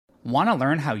Want to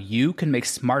learn how you can make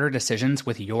smarter decisions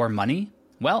with your money?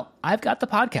 Well, I've got the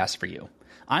podcast for you.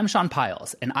 I'm Sean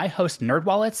Piles, and I host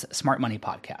NerdWallet's Smart Money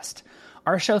Podcast.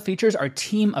 Our show features our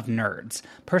team of nerds,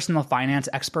 personal finance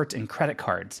experts in credit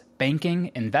cards,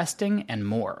 banking, investing, and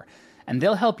more. And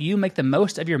they'll help you make the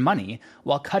most of your money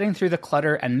while cutting through the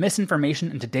clutter and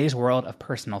misinformation in today's world of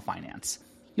personal finance.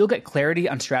 You'll get clarity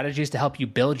on strategies to help you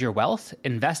build your wealth,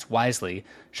 invest wisely,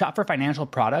 shop for financial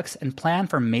products, and plan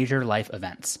for major life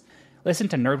events. Listen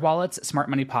to NerdWallet's Smart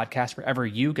Money Podcast wherever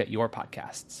you get your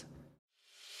podcasts.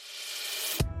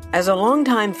 As a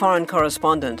longtime foreign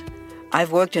correspondent,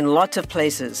 I've worked in lots of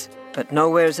places, but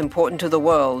nowhere as important to the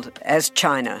world as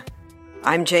China.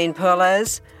 I'm Jane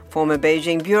Perlez, former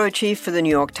Beijing bureau chief for the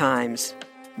New York Times.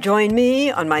 Join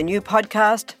me on my new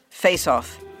podcast, Face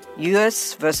Off,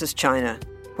 U.S. versus China,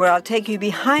 where I'll take you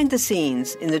behind the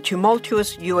scenes in the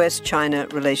tumultuous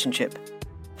U.S.-China relationship.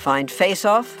 Find Face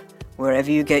Off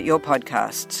wherever you get your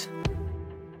podcasts.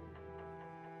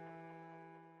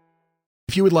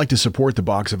 If you would like to support the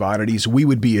Box of Oddities, we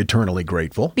would be eternally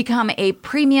grateful. Become a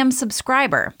premium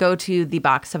subscriber. Go to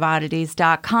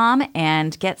theboxofoddities.com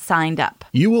and get signed up.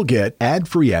 You will get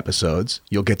ad-free episodes.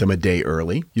 You'll get them a day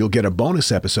early. You'll get a bonus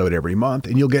episode every month,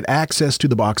 and you'll get access to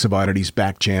the Box of Oddities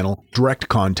back channel, direct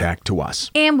contact to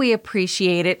us. And we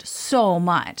appreciate it so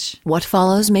much. What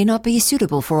follows may not be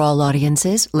suitable for all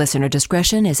audiences. Listener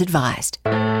discretion is advised.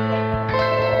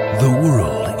 The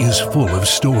world is full of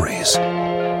stories.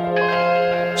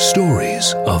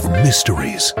 Stories of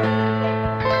mysteries,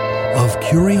 of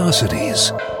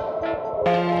curiosities,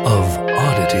 of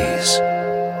oddities.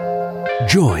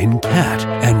 Join Kat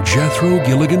and Jethro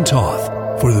Gilligan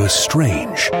Toth for the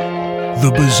strange,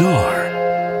 the bizarre,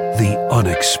 the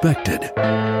unexpected,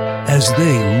 as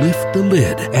they lift the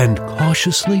lid and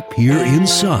cautiously peer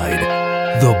inside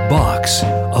the Box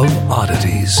of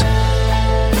Oddities.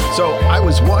 So I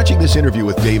was watching this interview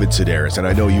with David Sedaris, and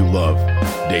I know you love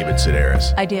David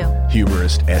Sedaris. I do.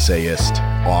 Humorist, essayist,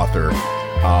 author,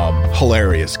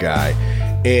 hilarious guy.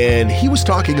 And he was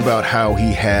talking about how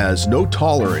he has no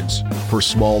tolerance for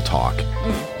small talk.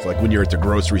 It's like when you're at the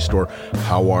grocery store,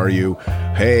 how are you?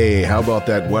 Hey, how about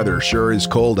that weather? Sure is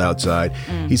cold outside.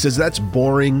 He says that's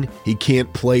boring. He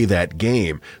can't play that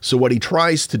game. So what he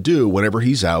tries to do whenever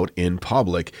he's out in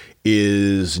public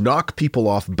is knock people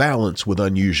off balance with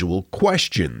unusual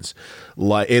questions.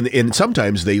 And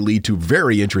sometimes they lead to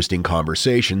very interesting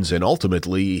conversations, and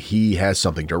ultimately he has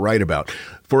something to write about.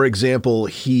 For example,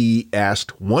 he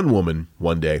asked one woman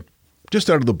one day,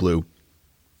 just out of the blue,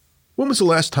 when was the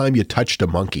last time you touched a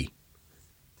monkey?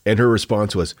 And her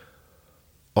response was,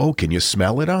 oh, can you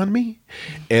smell it on me?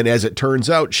 And as it turns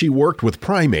out, she worked with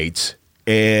primates,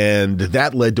 and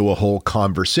that led to a whole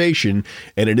conversation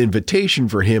and an invitation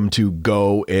for him to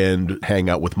go and hang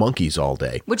out with monkeys all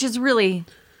day. Which is really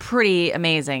pretty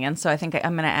amazing. And so I think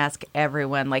I'm going to ask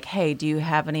everyone, like, hey, do you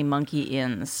have any monkey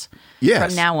inns? Yes.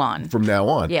 From now on. From now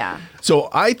on. Yeah. So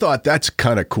I thought that's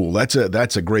kind of cool. That's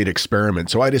a great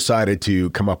experiment. So I decided to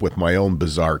come up with my own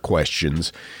bizarre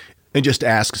questions and just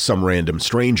ask some random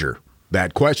stranger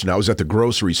that question. I was at the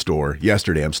grocery store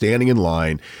yesterday. I'm standing in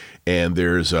line, and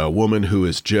there's a woman who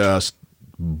is just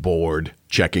bored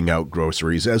checking out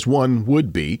groceries, as one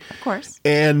would be. Of course.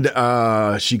 And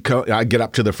I get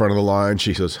up to the front of the line.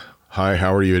 She says, hi,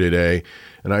 how are you today?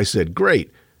 And I said,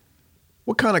 great.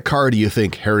 What kind of car do you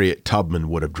think Harriet Tubman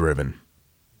would have driven?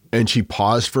 And she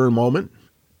paused for a moment,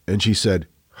 and she said,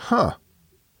 huh,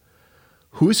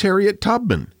 who's Harriet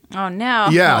Tubman? Oh, no.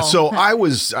 Yeah, so I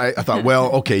thought, well,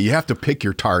 okay, you have to pick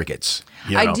your targets.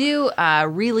 You know? I do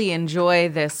really enjoy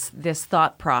this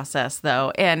thought process,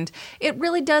 though, and it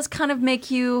really does kind of make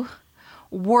you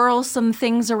whirl some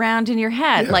things around in your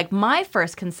head. Yeah. Like, my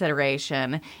first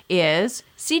consideration is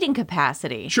seating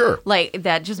capacity. Sure. Like,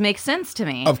 that just makes sense to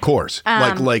me. Of course.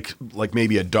 Like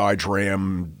maybe a Dodge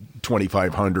Ram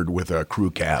 2500 with a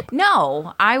crew cab.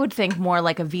 No, I would think more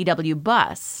like a VW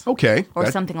bus. Okay. Or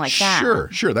something like that.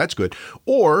 Sure, that's good.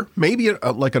 Or maybe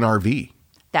like an RV.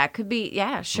 That could be,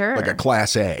 yeah, sure. Like a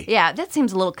Class A. Yeah, that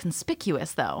seems a little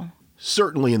conspicuous, though.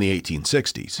 Certainly in the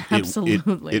 1860s.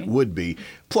 Absolutely. It would be.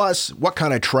 Plus, what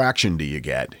kind of traction do you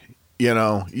get? You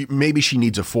know, maybe she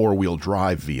needs a four-wheel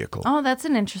drive vehicle. Oh, that's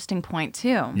an interesting point,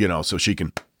 too. You know, so she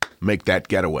can make that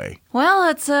getaway. Well,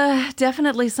 it's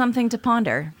definitely something to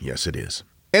ponder. Yes, it is.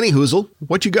 Any hoozle,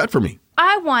 what you got for me?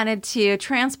 I wanted to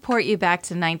transport you back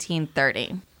to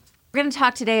 1930. We're going to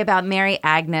talk today about Mary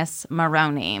Agnes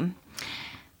Maroney.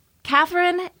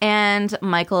 Catherine and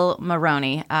Michael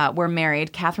Maroney were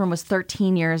married. Catherine was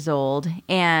 13 years old,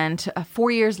 and 4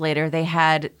 years later, they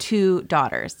had two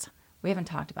daughters, We haven't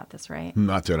talked about this, right?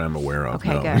 Not that I'm aware of.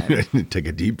 Okay, no. good. Take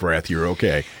a deep breath. You're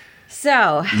okay.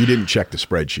 So You didn't check the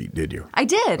spreadsheet, did you? I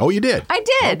did. Oh, you did? I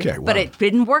did. Okay, But wow. it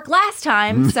didn't work last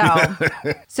time.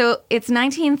 So it's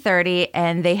 1930,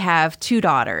 and they have two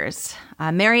daughters,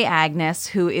 Mary Agnes,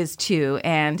 who is 2,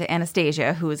 and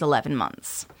Anastasia, who is 11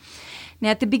 months.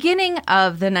 Now, at the beginning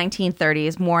of the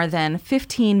 1930s, more than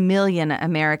 15 million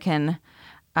American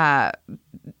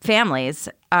families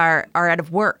are out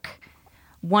of work.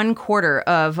 1/4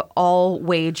 of all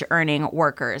wage-earning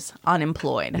workers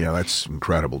unemployed. Yeah, that's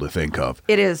incredible to think of.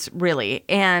 It is really.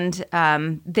 And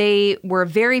they were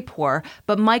very poor,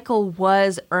 but Michael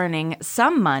was earning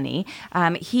some money.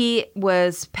 He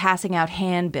was passing out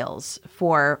handbills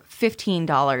for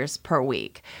 $15 per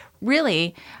week.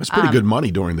 Really, That's pretty good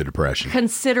money during the Depression.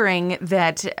 considering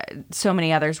that so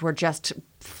many others were just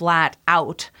flat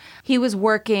out. He was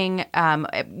working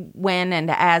when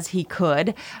and as he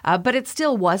could, but it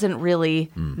still wasn't really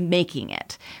making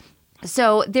it.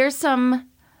 So there's some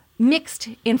mixed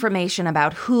information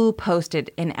about who posted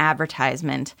an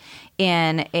advertisement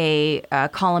in a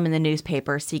column in the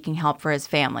newspaper seeking help for his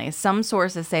family. Some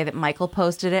sources say that Michael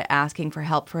posted it asking for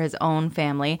help for his own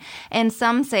family, and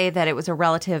some say that it was a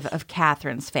relative of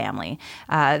Catherine's family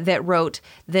that wrote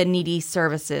the needy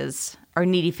services or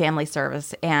needy family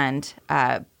service and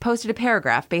posted a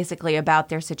paragraph basically about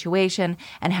their situation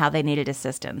and how they needed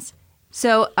assistance.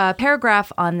 So a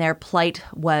paragraph on their plight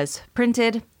was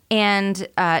printed. And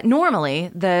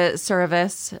normally the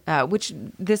service, which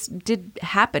this did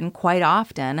happen quite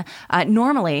often,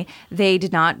 normally they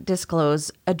did not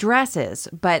disclose addresses,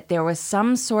 but there was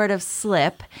some sort of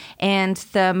slip and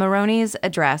the Maroney's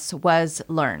address was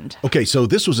learned. Okay, so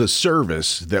this was a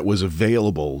service that was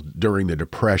available during the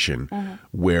Depression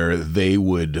where they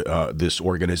would, this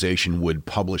organization would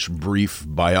publish brief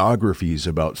biographies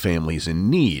about families in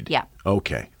need. Yeah.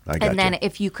 Okay, I got And then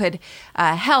if you could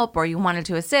help or you wanted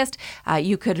to assist,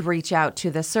 you could reach out to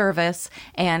the service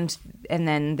and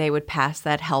then they would pass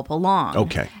that help along.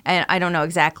 Okay. And I don't know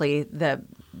exactly the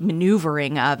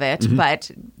maneuvering of it, but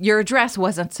your address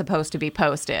wasn't supposed to be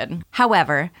posted.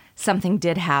 However, something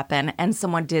did happen and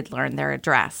someone did learn their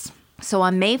address. So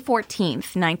on May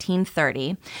 14th,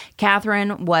 1930,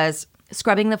 Catherine was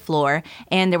scrubbing the floor,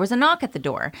 and there was a knock at the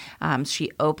door.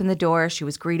 She opened the door. She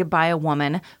was greeted by a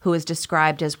woman who was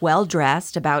described as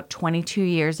well-dressed, about 22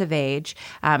 years of age.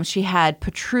 She had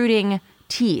protruding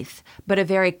teeth, but a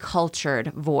very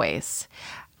cultured voice.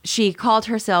 She called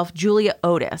herself Julia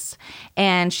Otis,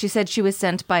 and she said she was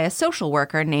sent by a social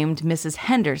worker named Mrs.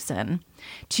 Henderson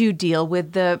to deal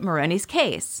with the Maroney's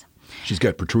case. She's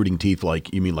got protruding teeth,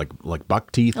 like, you mean like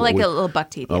buck teeth? Like a little buck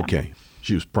teeth, yeah. Okay.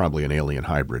 She was probably an alien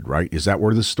hybrid, right? Is that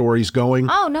where the story's going?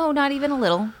 Oh, no, not even a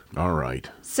little. All right.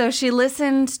 So she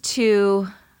listened to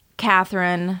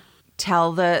Catherine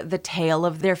tell the tale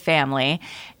of their family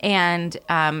and,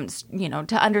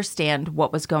 to understand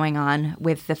what was going on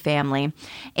with the family.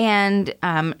 And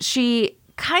she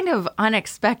kind of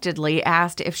unexpectedly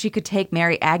asked if she could take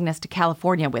Mary Agnes to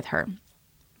California with her.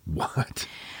 What?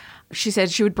 She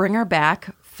said she would bring her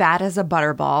back fat as a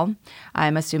butterball.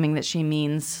 I'm assuming that she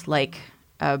means like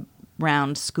a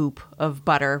round scoop of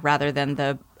butter rather than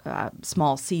the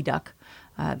small sea duck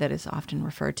that is often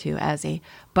referred to as a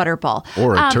butterball.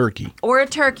 Or a turkey. Or a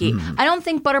turkey. I don't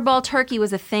think butterball turkey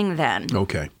was a thing then.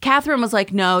 Okay. Catherine was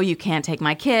like, no, you can't take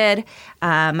my kid.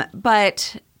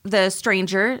 But the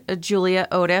stranger, Julia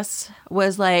Otis,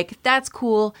 was like, that's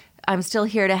cool. I'm still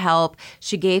here to help.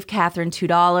 She gave Catherine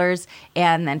 $2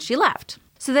 and then she left.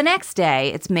 So the next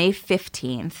day, it's May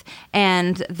 15th,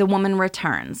 and the woman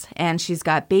returns, and she's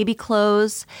got baby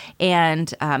clothes,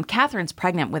 and Catherine's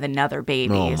pregnant with another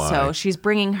baby. Oh, my. So she's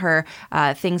bringing her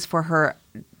things for her.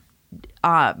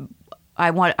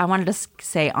 I wanted to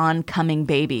say oncoming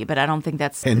baby, but I don't think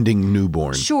that's Ending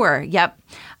newborn. Sure. Yep.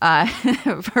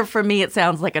 For me, it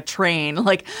sounds like a train.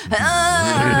 Like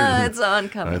it's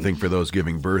oncoming. I think for those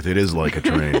giving birth, it is like a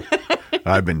train.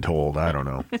 I've been told. I don't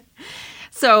know.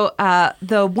 So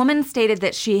the woman stated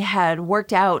that she had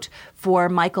worked out for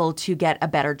Michael to get a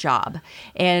better job.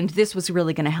 And this was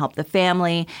really going to help the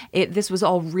family. This was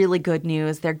all really good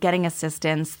news. They're getting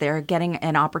assistance. They're getting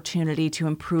an opportunity to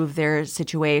improve their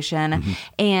situation.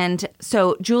 And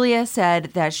so Julia said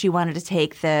that she wanted to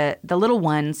take the little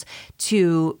ones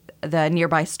to the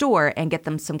nearby store and get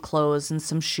them some clothes and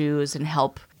some shoes and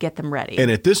help get them ready. And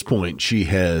at this point, she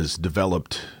has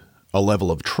developed a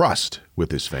level of trust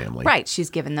with his family. Right. She's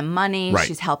given them money. Right.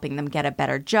 She's helping them get a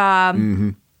better job.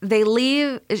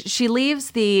 She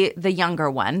leaves the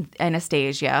younger one,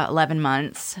 Anastasia, 11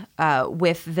 months,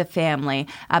 with the family,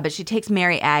 but she takes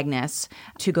Mary Agnes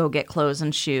to go get clothes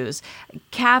and shoes.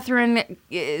 Catherine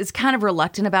is kind of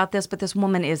reluctant about this, but this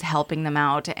woman is helping them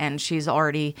out, and she's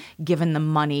already given them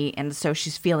money, and so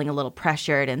she's feeling a little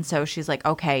pressured, and so she's like,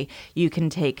 okay, you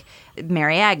can take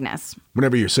Mary Agnes.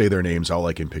 Whenever you say their names, all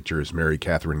I can picture is Mary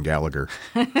Catherine Gallagher.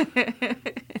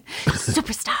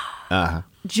 Superstar. Uh-huh.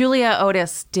 Julia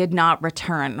Otis did not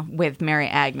return with Mary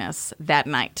Agnes that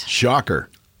night. Shocker.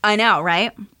 I know,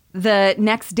 right? The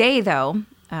next day, though,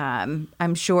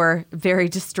 I'm sure very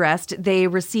distressed, they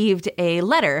received a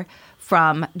letter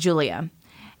from Julia.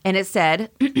 And it said,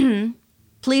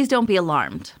 please don't be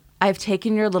alarmed. I've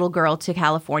taken your little girl to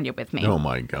California with me. Oh,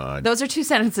 my God. Those are two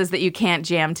sentences that you can't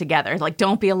jam together. Like,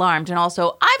 don't be alarmed. And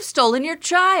also, I've stolen your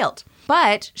child.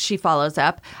 But, she follows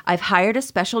up, I've hired a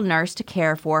special nurse to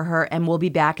care for her and we'll be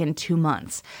back in 2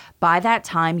 months. By that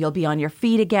time, you'll be on your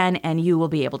feet again and you will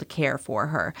be able to care for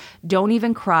her. Don't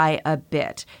even cry a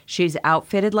bit. She's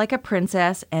outfitted like a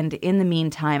princess, and in the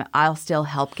meantime, I'll still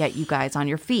help get you guys on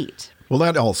your feet. Well,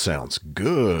 that all sounds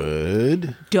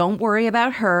good. Don't worry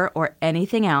about her or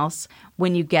anything else.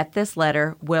 When you get this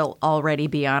letter, we'll already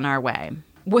be on our way.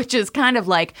 Which is kind of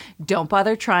like, don't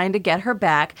bother trying to get her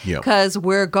back because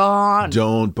we're gone.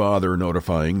 Don't bother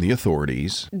notifying the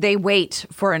authorities. They wait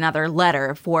for another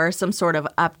letter for some sort of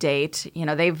update. You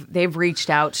know, they've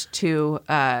reached out to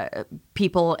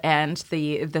people and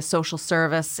the social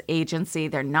service agency.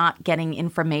 They're not getting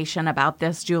information about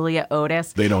this Julia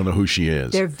Otis. They don't know who she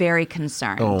is. They're very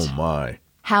concerned. Oh, my.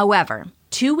 However,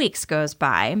 2 weeks goes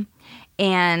by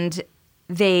and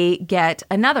they get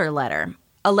another letter,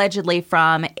 allegedly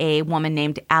from a woman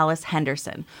named Alice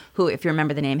Henderson, who, if you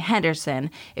remember the name Henderson,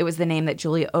 it was the name that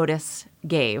Julia Otis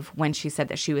gave when she said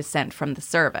that she was sent from the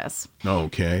service.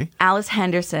 Okay. Alice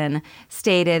Henderson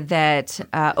stated that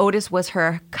Otis was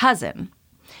her cousin,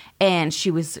 and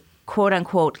she was,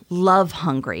 quote-unquote,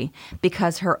 love-hungry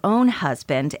because her own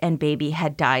husband and baby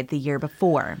had died the year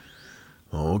before.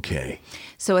 Okay.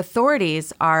 So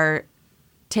authorities are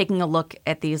taking a look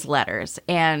at these letters,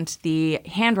 and the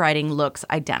handwriting looks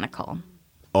identical.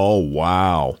 Oh,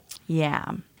 wow. Yeah.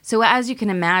 So as you can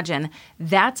imagine,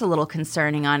 that's a little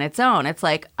concerning on its own. It's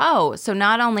like, oh, so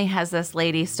not only has this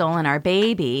lady stolen our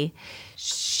baby,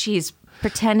 she's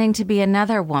pretending to be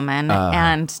another woman.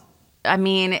 And I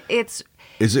mean, it's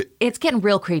getting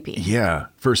real creepy. Yeah.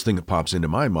 First thing that pops into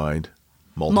my mind,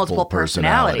 multiple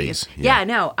personalities. Yeah,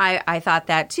 no, I thought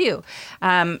that too.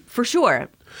 For sure.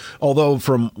 Although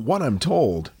from what I'm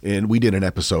told, and we did an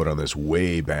episode on this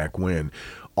way back when,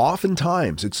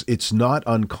 oftentimes it's not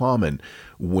uncommon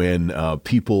when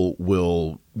people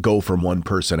will go from one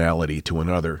personality to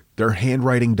another. Their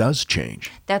handwriting does change.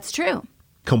 That's true.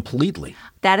 Completely.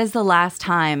 That is the last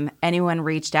time anyone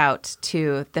reached out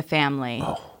to the family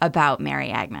about Mary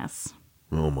Agnes.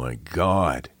 Oh, my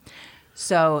God.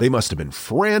 So they must have been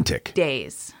frantic.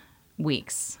 Days,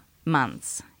 weeks,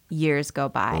 months, years go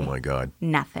by. Oh, my God.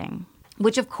 Nothing.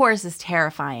 Which, of course, is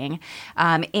terrifying.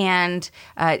 And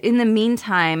in the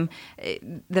meantime,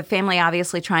 the family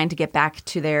obviously trying to get back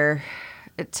to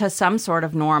some sort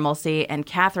of normalcy, and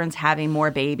Catherine's having more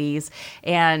babies.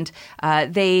 And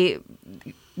they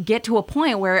get to a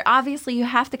point where obviously you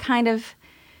have to kind of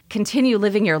continue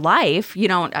living your life. You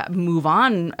don't move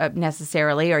on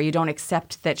necessarily, or you don't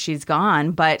accept that she's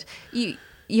gone, but you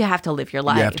have to live your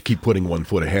life. You have to keep putting one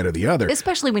foot ahead of the other.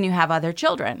 Especially when you have other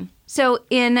children. So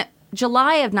in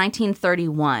July of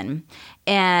 1931,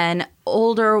 an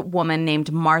older woman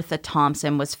named Martha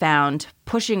Thompson was found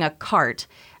pushing a cart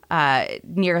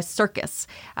near a circus.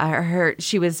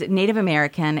 She was Native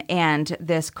American, and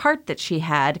this cart that she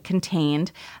had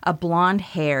contained a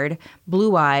blonde-haired,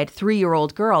 blue-eyed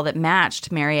 3-year-old girl that matched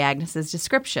Mary Agnes's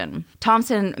description.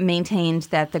 Thompson maintained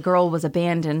that the girl was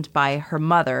abandoned by her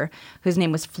mother, whose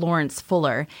name was Florence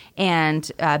Fuller, and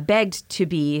begged to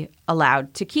be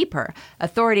allowed to keep her.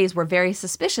 Authorities were very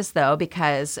suspicious, though,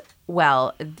 because,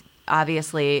 well,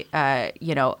 obviously,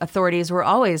 authorities were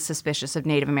always suspicious of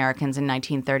Native Americans in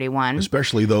 1931.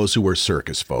 Especially those who were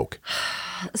circus folk.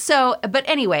 So, but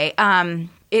anyway,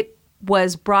 it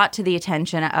was brought to the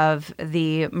attention of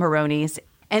the Maronis,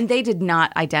 and they did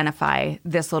not identify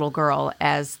this little girl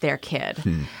as their kid.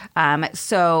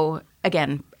 So,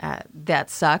 again, that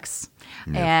sucks.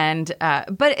 Yeah.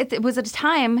 But it was at a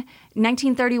time,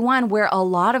 1931, where a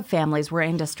lot of families were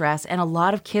in distress and a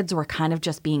lot of kids were kind of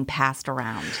just being passed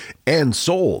around. And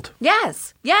sold.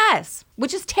 Yes,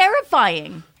 which is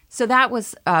terrifying. So that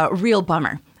was a real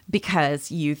bummer,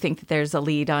 because you think that there's a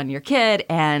lead on your kid,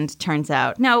 and turns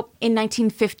out, nope. In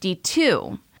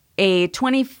 1952, a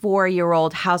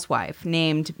 24-year-old housewife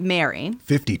named Mary.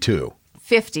 52.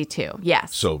 52,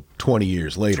 yes. So 20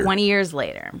 years later. 20 years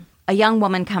later. A young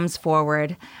woman comes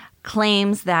forward,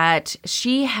 claims that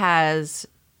she has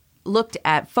looked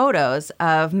at photos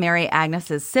of Mary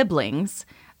Agnes's siblings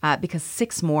because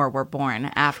 6 more were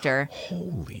born after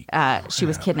she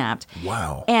was kidnapped.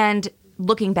 Wow. And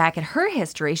looking back at her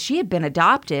history, she had been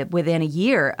adopted within a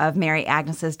year of Mary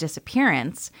Agnes's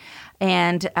disappearance.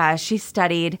 And she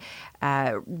studied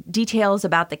details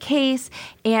about the case,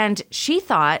 and she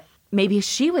thought maybe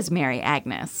she was Mary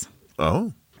Agnes.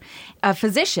 Oh. A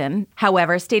physician,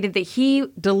 however, stated that he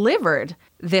delivered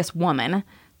this woman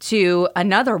to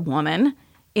another woman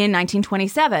in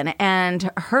 1927, and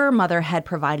her mother had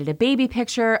provided a baby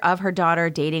picture of her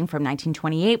daughter dating from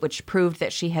 1928, which proved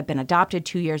that she had been adopted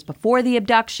 2 years before the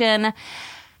abduction.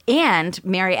 And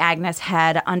Mary Agnes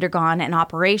had undergone an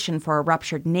operation for a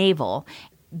ruptured navel.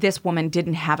 This woman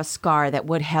didn't have a scar that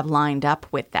would have lined up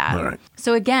with that. Right.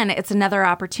 So again, it's another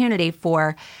opportunity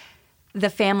for the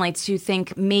family to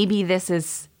think maybe this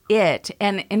is it.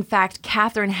 And in fact,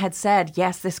 Catherine had said,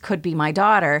 yes, this could be my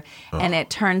daughter. And it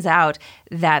turns out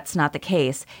that's not the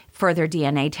case. Further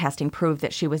DNA testing proved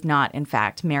that she was not, in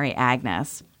fact, Mary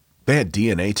Agnes. They had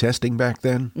DNA testing back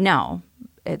then? No,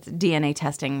 it's DNA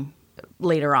testing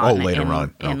later on. Oh, later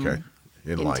on. Okay.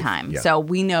 In life. Time. Yeah. So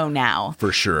we know now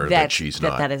For sure that she's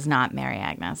not. That is not Mary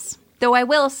Agnes. Though I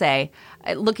will say,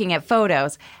 looking at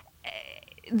photos,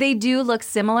 they do look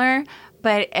similar,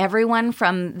 but everyone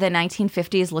from the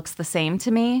 1950s looks the same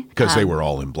to me. Because they were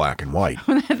all in black and white.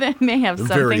 That may have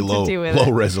something Very low, to do with low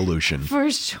it. resolution. For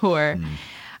sure.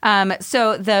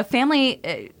 So the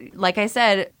family, like I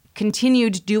said,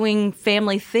 continued doing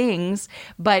family things,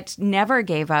 but never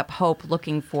gave up hope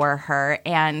looking for her.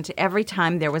 And every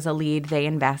time there was a lead, they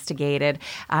investigated.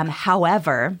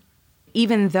 However,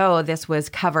 even though this was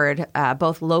covered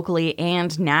both locally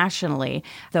and nationally,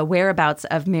 the whereabouts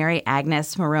of Mary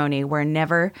Agnes Maroney were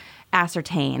never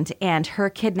ascertained, and her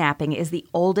kidnapping is the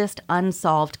oldest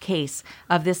unsolved case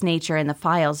of this nature in the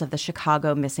files of the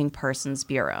Chicago Missing Persons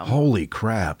Bureau. Holy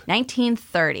crap.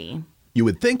 1930. You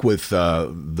would think with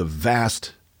the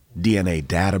vast DNA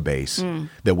database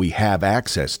that we have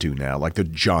access to now, like the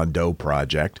John Doe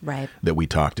Project that we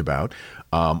talked about,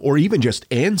 or even just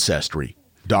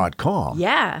Ancestry.com.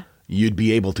 Yeah. You'd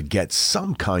be able to get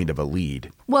some kind of a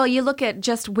lead. Well, you look at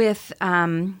just with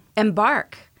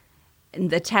Embark,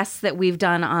 the tests that we've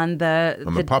done on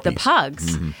the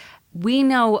pugs. We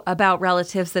know about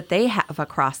relatives that they have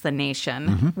across the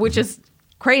nation, which is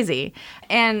crazy.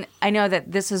 And I know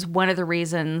that this is one of the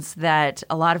reasons that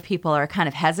a lot of people are kind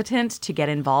of hesitant to get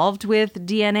involved with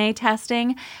DNA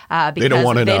testing because they don't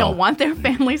want to know. They don't want their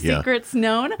family secrets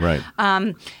known. Right.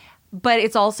 But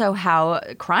it's also how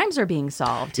crimes are being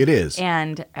solved. It is.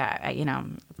 And,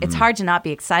 it's hard to not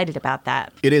be excited about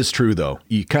that. It is true, though.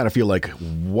 You kind of feel like,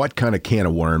 what kind of can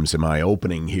of worms am I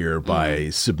opening here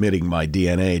by submitting my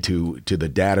DNA to the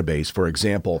database? For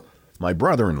example, my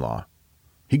brother-in-law,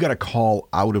 he got a call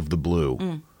out of the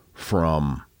blue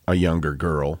from a younger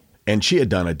girl, and she had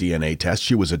done a DNA test.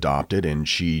 She was adopted, and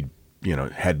she,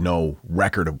 had no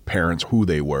record of parents, who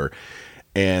they were.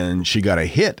 And she got a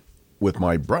hit with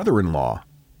my brother-in-law.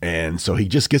 And so he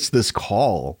just gets this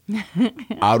call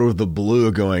out of the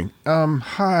blue going,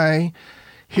 hi,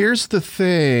 here's the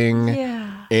thing.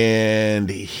 Yeah. And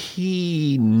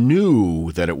he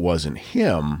knew that it wasn't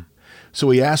him.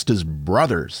 So he asked his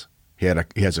brothers. He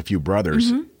has a few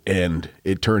brothers. And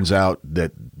it turns out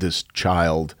that this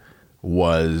child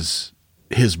was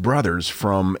his brother's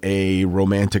from a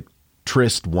romantic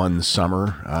tryst one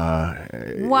summer.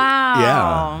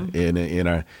 Wow.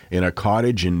 Yeah, in a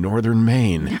cottage in northern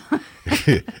Maine.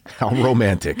 How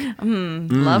romantic.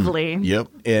 Lovely. Yep.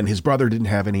 And his brother didn't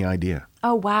have any idea.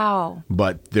 Oh, wow.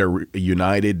 But they're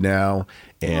united now,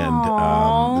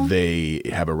 and they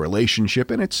have a relationship,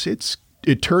 and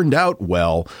it turned out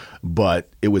well, but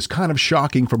it was kind of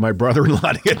shocking for my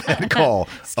brother-in-law to get that call.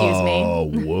 Excuse me. Oh,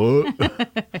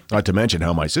 what? Not to mention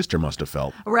how my sister must have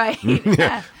felt. Right.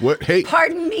 What? Hey.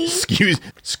 Pardon me.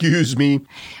 Excuse me.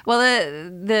 Well,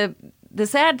 the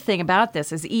sad thing about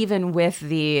this is even with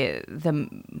the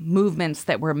movements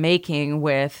that we're making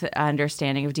with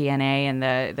understanding of DNA and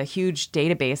the huge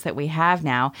database that we have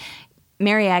now,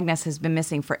 Mary Agnes has been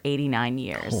missing for 89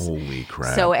 years. Holy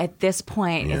crap. So at this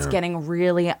point, it's getting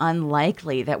really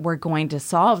unlikely that we're going to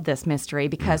solve this mystery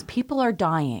because people are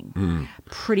dying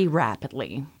pretty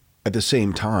rapidly. At the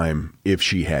same time, if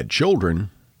she had children,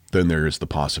 then there's the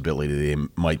possibility they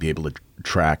might be able to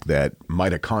track that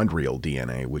mitochondrial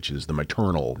DNA, which is the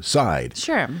maternal side.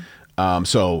 Sure.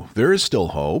 So there is still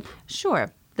hope.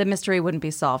 Sure. The mystery wouldn't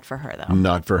be solved for her, though.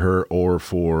 Not for her or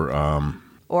for...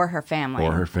 or her family.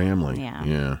 Or her family.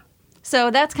 Yeah.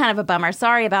 So that's kind of a bummer.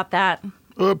 Sorry about that.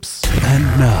 Oops. And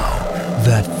now,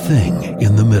 that thing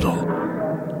in the middle.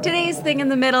 Today's thing in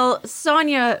the middle,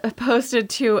 Sonia posted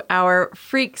to our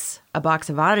Freaks, a Box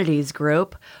of Oddities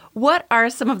group. What are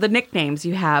some of the nicknames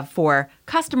you have for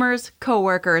customers,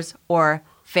 coworkers, or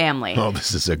family? Oh,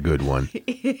 this is a good one.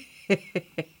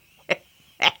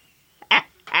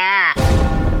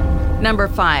 Number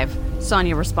 5,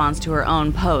 Sonia responds to her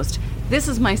own post. This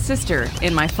is my sister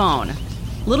in my phone.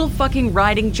 Little fucking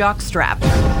riding jockstrap.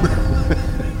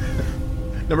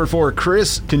 Number 4,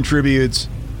 Chris contributes,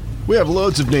 we have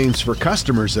loads of names for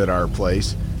customers at our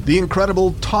place. The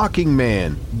Incredible Talking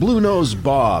Man, Blue Nose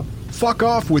Bob, Fuck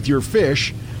Off with Your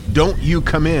Fish, Don't You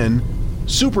Come In,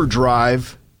 Super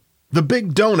Drive, The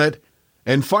Big Donut,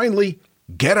 and finally,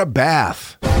 Get a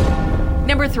Bath.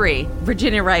 Number 3,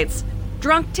 Virginia writes,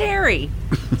 Drunk Terry,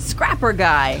 Scrapper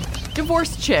Guy,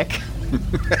 Divorced Chick,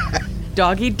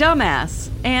 Doggy Dumbass,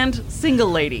 and Single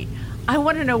Lady. I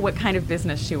want to know what kind of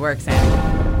business she works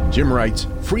in. Jim writes,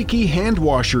 Freaky Hand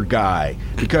Washer Guy,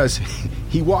 because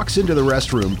he walks into the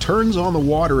restroom, turns on the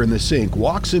water in the sink,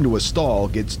 walks into a stall,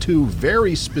 gets 2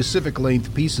 very specific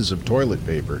length pieces of toilet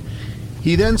paper.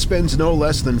 He then spends no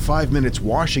less than 5 minutes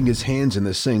washing his hands in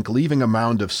the sink, leaving a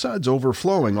mound of suds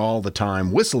overflowing all the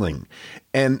time, whistling.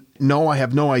 And no, I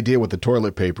have no idea what the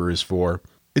toilet paper is for.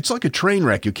 It's like a train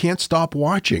wreck. You can't stop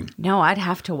watching. No, I'd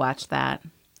have to watch that.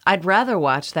 I'd rather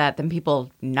watch that than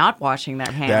people not washing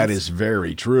their hands. That is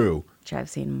very true. Which I've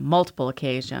seen multiple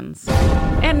occasions.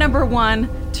 And number 1,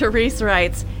 Therese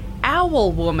writes,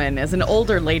 Owl Woman is an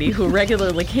older lady who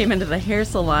regularly came into the hair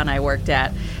salon I worked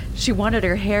at. She wanted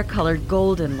her hair colored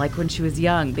golden like when she was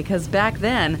young, because back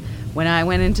then, when I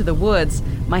went into the woods,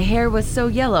 my hair was so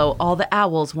yellow all the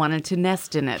owls wanted to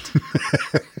nest in it.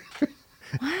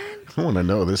 What? I want to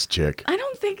know this chick. I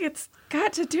don't think it's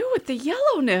got to do with the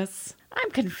yellowness. I'm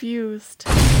confused.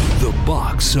 The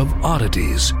Box of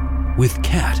Oddities with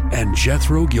Kat and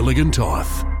Jethro Gilligan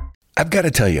Toth. I've got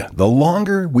to tell you, the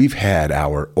longer we've had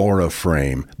our Aura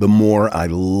frame, the more I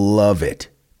love it.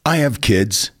 I have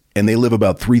kids, and they live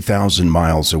about 3,000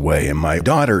 miles away, and my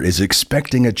daughter is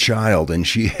expecting a child, and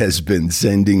she has been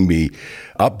sending me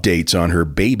updates on her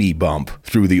baby bump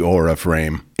through the Aura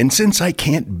frame. And since I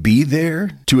can't be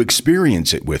there to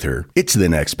experience it with her, it's the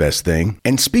next best thing.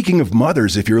 And speaking of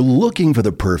mothers, if you're looking for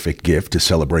the perfect gift to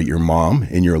celebrate your mom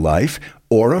in your life,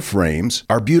 Aura frames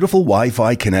are beautiful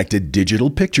Wi-Fi connected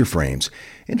digital picture frames.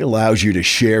 It allows you to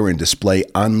share and display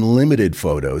unlimited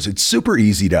photos. It's super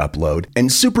easy to upload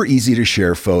and super easy to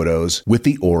share photos with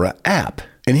the Aura app.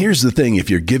 And here's the thing, if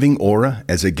you're giving Aura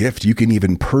as a gift, you can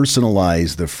even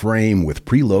personalize the frame with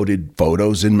preloaded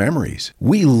photos and memories.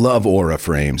 We love Aura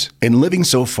frames, and living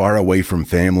so far away from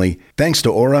family, thanks to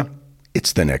Aura,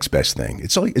 it's the next best thing.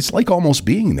 It's like almost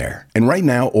being there. And right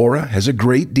now, Aura has a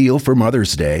great deal for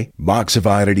Mother's Day. Box of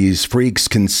Oddities freaks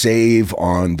can save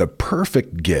on the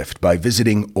perfect gift by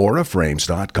visiting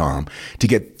auraframes.com to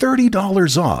get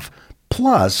 $30 off,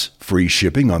 plus free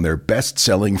shipping on their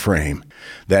best-selling frame.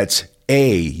 That's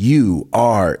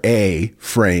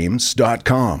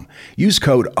auraframes.com. Use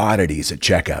code oddities at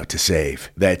checkout to save.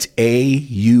 That's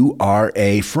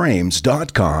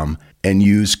auraframes.com and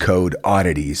use code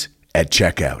oddities at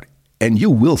checkout, and you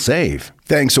will save.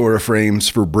 Thanks, Aura Frames,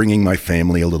 for bringing my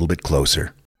family a little bit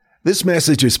closer. This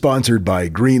message is sponsored by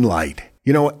Greenlight.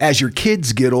 You know, as your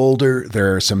kids get older,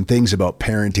 there are some things about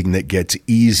parenting that gets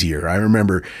easier. I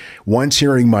remember once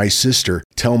hearing my sister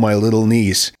tell my little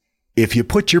niece, if you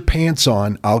put your pants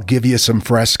on, I'll give you some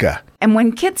Fresca. And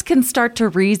when kids can start to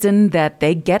reason that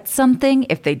they get something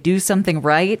if they do something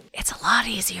right, it's a lot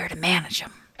easier to manage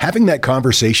them. Having that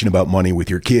conversation about money with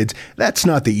your kids, that's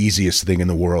not the easiest thing in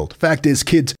the world. Fact is,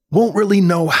 kids won't really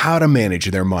know how to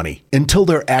manage their money until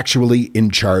they're actually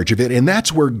in charge of it, and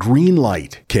that's where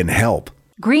Greenlight can help.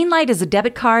 Greenlight is a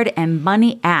debit card and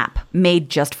money app made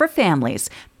just for families.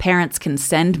 Parents can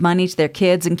send money to their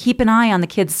kids and keep an eye on the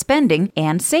kids' spending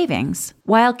and savings,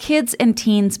 while kids and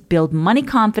teens build money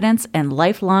confidence and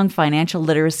lifelong financial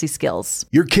literacy skills.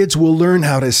 Your kids will learn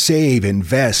how to save,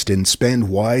 invest, and spend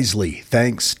wisely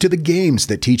thanks to the games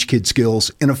that teach kids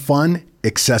skills in a fun,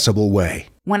 accessible way.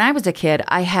 When I was a kid,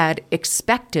 I had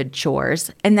expected chores,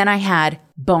 and then I had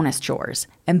bonus chores.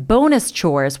 And bonus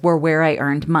chores were where I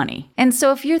earned money. And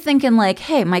so if you're thinking like,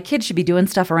 hey, my kid should be doing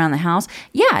stuff around the house,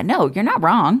 yeah, no, you're not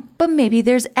wrong. But maybe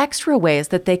there's extra ways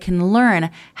that they can learn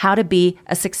how to be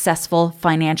a successful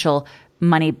financial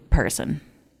money person.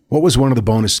 What was one of the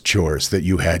bonus chores that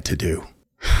you had to do?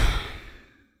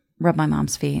 Rub my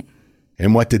mom's feet.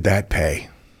 And what did that pay?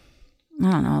 I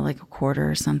don't know, like a quarter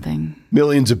or something.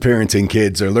 Millions of parents and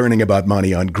kids are learning about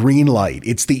money on Greenlight.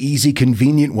 It's the easy,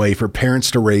 convenient way for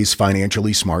parents to raise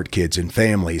financially smart kids and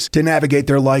families to navigate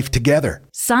their life together.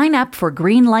 Sign up for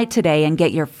Greenlight today and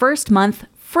get your first month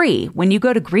free when you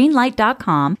go to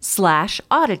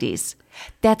greenlight.com/oddities.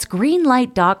 That's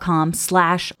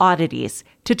greenlight.com/oddities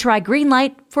to try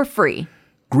Greenlight for free.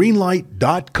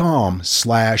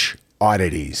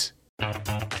 Greenlight.com/oddities.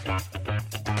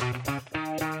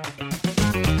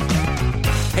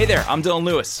 Hey there, I'm Dylan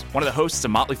Lewis, one of the hosts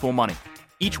of Motley Fool Money.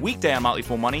 Each weekday on Motley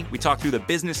Fool Money, we talk through the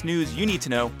business news you need to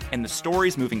know and the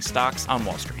stories moving stocks on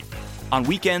Wall Street. On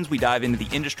weekends, we dive into the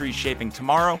industries shaping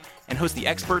tomorrow and host the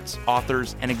experts,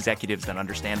 authors, and executives that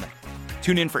understand them.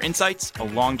 Tune in for insights, a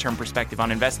long-term perspective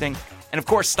on investing, and of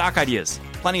course, stock ideas.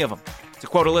 Plenty of them. To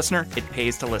quote a listener, it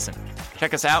pays to listen.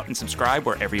 Check us out and subscribe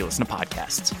wherever you listen to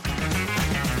podcasts.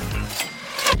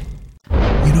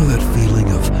 You know that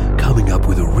feeling of coming up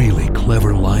with a really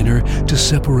clever liner to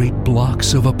separate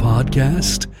blocks of a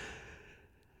podcast?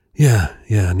 Yeah,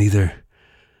 neither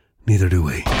do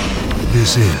we.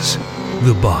 This is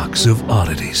the Box of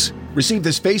Oddities. Received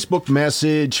this Facebook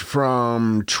message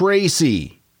from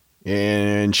Tracy,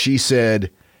 and she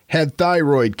said, had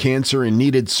thyroid cancer and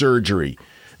needed surgery.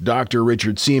 Dr.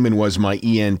 Richard Seaman was my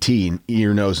ENT,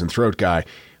 ear, nose, and throat guy,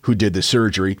 who did the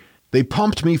surgery. They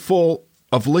pumped me full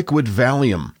of liquid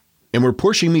Valium and were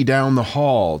pushing me down the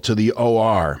hall to the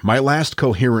OR. My last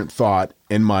coherent thought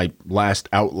and my last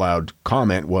out loud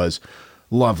comment was,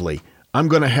 lovely, I'm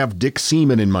going to have Dick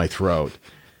Seaman in my throat.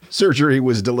 Surgery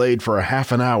was delayed for a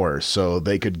half an hour so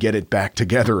they could get it back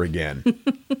together again.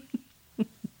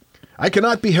 I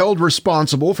cannot be held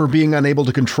responsible for being unable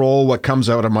to control what comes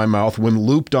out of my mouth when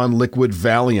looped on liquid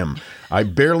Valium. I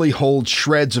barely hold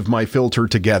shreds of my filter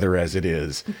together as it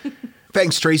is.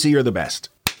 Thanks, Tracy. You're the best.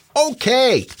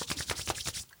 Okay.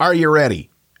 Are you ready?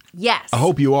 Yes. I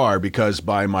hope you are, because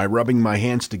by my rubbing my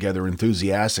hands together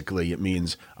enthusiastically, it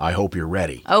means I hope you're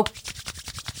ready. Oh.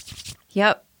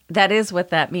 Yep. That is what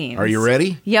that means. Are you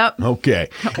ready? Yep. Okay.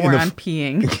 Or I'm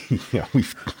peeing. Yeah,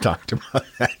 we've talked about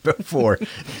that before.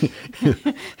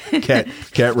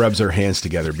 Kat rubs her hands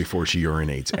together before she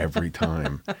urinates every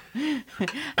time.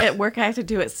 At work, I have to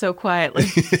do it so quietly.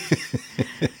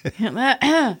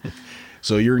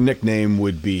 So your nickname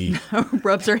would be...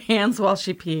 Rubs her hands while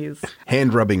she pees.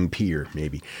 Hand-rubbing peer,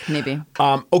 maybe. Maybe.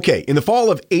 Okay, in the fall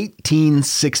of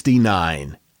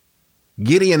 1869,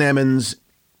 Gideon Emmons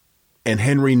and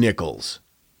Henry Nichols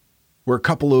were a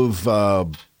couple of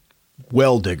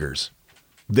well diggers.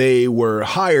 They were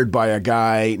hired by a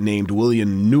guy named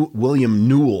William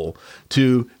Newell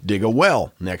to dig a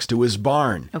well next to his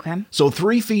barn. Okay. So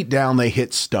 3 feet down, they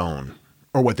hit stone,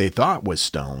 or what they thought was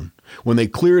stone. When they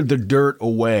cleared the dirt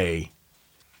away,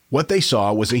 what they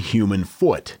saw was a human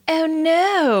foot. Oh,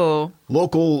 no.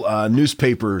 Local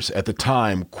newspapers at the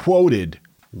time quoted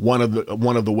one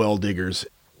of the well diggers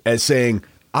as saying,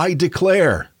 I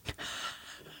declare,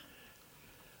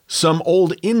 some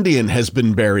old Indian has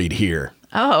been buried here.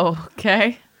 Oh,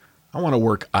 okay. I want to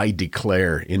work I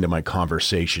declare into my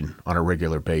conversation on a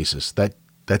regular basis.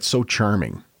 That's so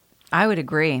charming. I would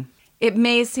agree. It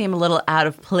may seem a little out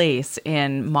of place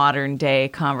in modern day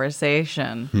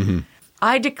conversation. Mm-hmm.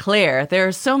 I declare there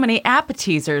are so many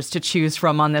appetizers to choose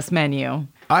from on this menu.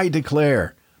 I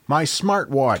declare my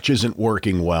smartwatch isn't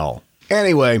working well.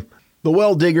 Anyway, the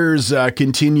well diggers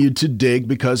continued to dig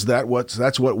because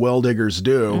that's what well diggers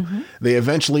do. Mm-hmm. They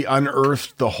eventually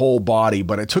unearthed the whole body,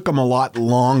 but it took them a lot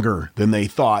longer than they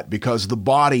thought because the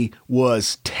body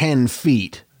was 10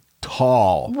 feet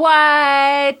tall.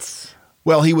 What?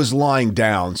 Well, he was lying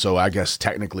down, so I guess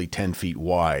technically 10 feet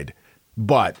wide.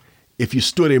 But if you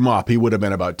stood him up, he would have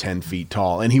been about 10 feet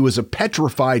tall. And he was a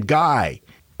petrified guy,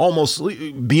 almost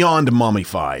beyond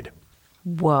mummified.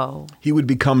 Whoa. He would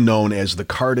become known as the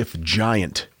Cardiff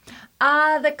Giant.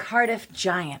 Ah, the Cardiff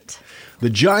Giant. The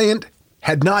giant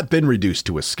had not been reduced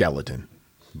to a skeleton,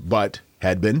 but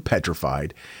had been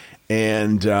petrified,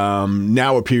 and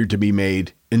now appeared to be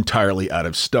made entirely out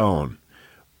of stone.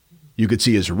 You could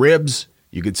see his ribs,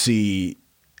 you could see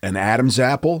an Adam's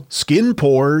apple, skin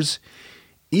pores,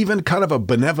 even kind of a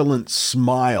benevolent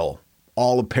smile,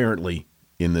 all apparently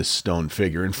in this stone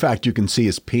figure. In fact, you can see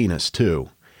his penis too.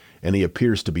 And he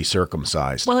appears to be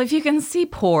circumcised. Well, if you can see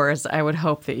pores, I would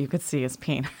hope that you could see his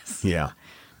penis. Yeah,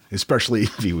 especially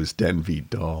if he was 10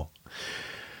 feet tall.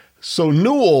 So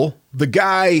Newell, the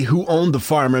guy who owned the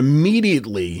farm,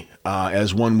 immediately,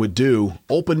 as one would do,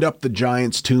 opened up the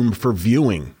giant's tomb for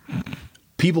viewing.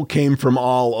 People came from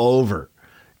all over.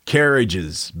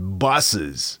 Carriages,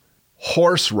 buses,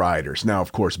 horse riders. Now,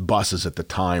 of course, buses at the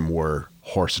time were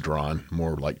horse-drawn,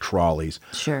 more like trolleys.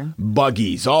 Sure.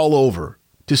 Buggies all over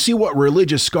to see what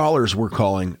religious scholars were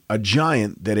calling a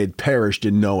giant that had perished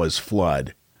in Noah's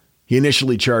flood. He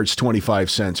initially charged 25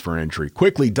 cents for entry,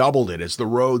 quickly doubled it as the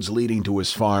roads leading to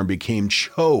his farm became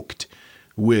choked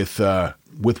with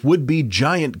would-be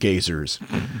giant gazers.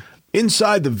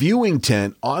 Inside the viewing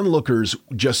tent, onlookers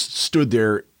just stood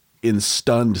there in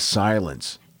stunned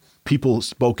silence. People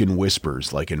spoke in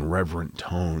whispers, like in reverent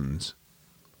tones.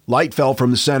 Light fell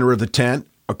from the center of the tent,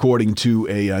 according to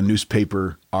a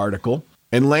newspaper article,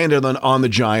 and landed on the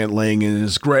giant laying in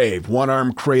his grave. One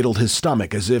arm cradled his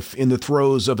stomach as if in the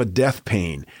throes of a death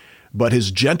pain, but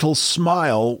his gentle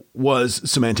smile was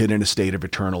cemented in a state of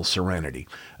eternal serenity.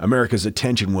 America's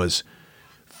attention was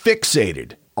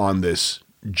fixated on this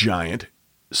giant.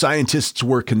 Scientists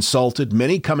were consulted,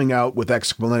 many coming out with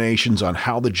explanations on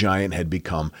how the giant had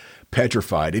become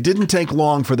petrified. It didn't take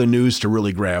long for the news to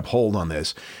really grab hold on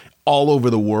this all over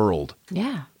the world.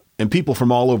 Yeah. And people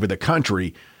from all over the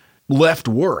country left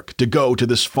work to go to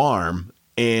this farm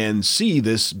and see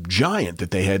this giant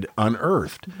that they had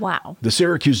unearthed. Wow. The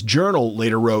Syracuse Journal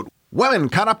later wrote, "Women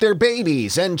cut up their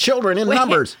babies and children in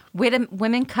numbers."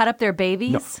 Women cut up their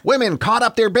babies? No. Women caught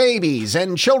up their babies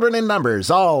and children in numbers,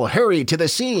 all hurried to the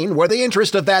scene where the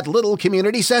interest of that little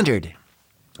community centered.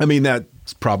 I mean,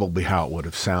 that's probably how it would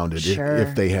have sounded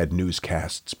if they had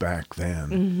newscasts back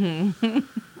then. Mm-hmm.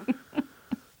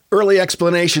 Early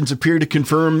explanations appear to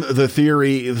confirm the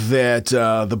theory that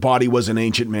the body was an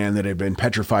ancient man that had been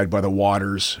petrified by the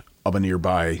waters of a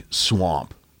nearby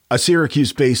swamp. A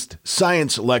Syracuse-based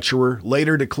science lecturer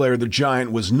later declared the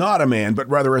giant was not a man, but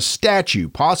rather a statue,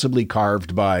 possibly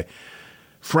carved by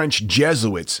French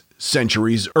Jesuits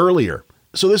centuries earlier.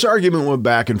 So this argument went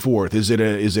back and forth. Is it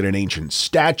an ancient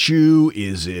statue?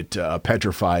 Is it a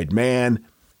petrified man?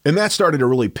 And that started to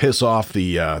really piss off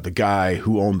the guy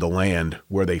who owned the land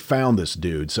where they found this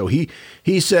dude. So he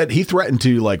said he threatened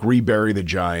to like rebury the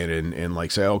giant and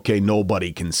like say, okay,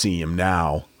 nobody can see him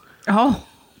now.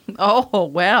 Oh,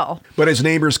 well. But his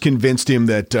neighbors convinced him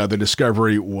that the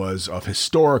discovery was of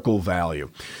historical value.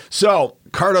 So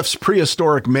Cardiff's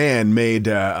prehistoric man made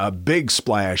a big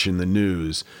splash in the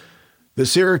news. The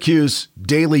Syracuse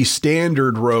Daily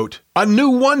Standard wrote, "A new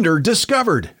wonder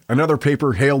discovered." Another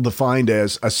paper hailed the find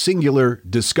as a singular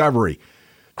discovery.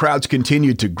 Crowds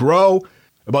continued to grow.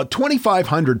 About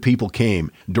 2,500 people came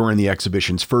during the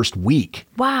exhibition's first week.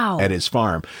 Wow. At his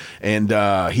farm. And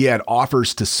he had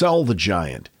offers to sell the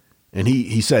giant. And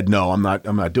he said, no, I'm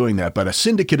not doing that. But a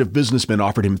syndicate of businessmen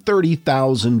offered him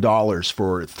 $30,000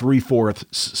 for 3/4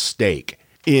 stake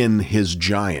in his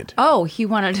giant. Oh, he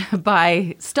wanted to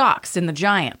buy stocks in the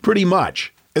giant. Pretty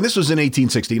much. And this was in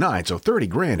 1869, so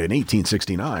 $30,000 in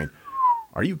 1869.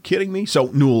 Are you kidding me?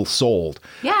 So Newell sold.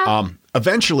 Yeah.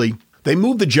 Eventually, they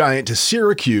moved the giant to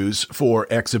Syracuse for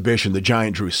exhibition. The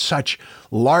giant drew such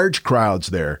large crowds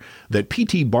there that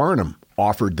P.T. Barnum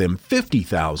offered them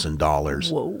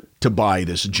 $50,000 to buy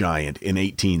this giant in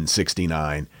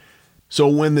 1869. So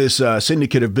when this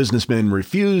syndicate of businessmen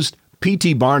refused,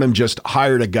 P.T. Barnum just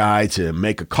hired a guy to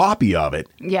make a copy of it.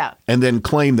 Yeah. And then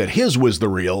claimed that his was the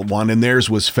real one and theirs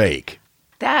was fake.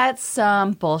 That's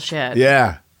some bullshit.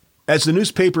 Yeah. As the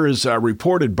newspapers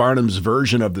reported Barnum's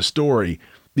version of the story,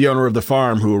 the owner of the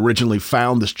farm who originally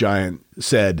found this giant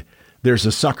said, "There's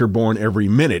a sucker born every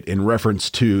minute," in reference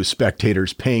to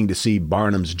spectators paying to see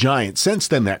Barnum's giant. Since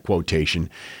then, that quotation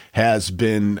has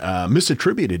been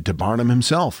misattributed to Barnum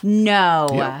himself. No.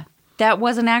 Yeah. That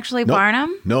wasn't actually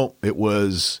Barnum? No, it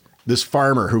was this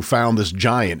farmer who found this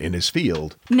giant in his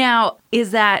field. Now,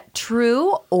 is that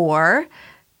true, or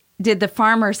did the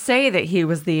farmer say that he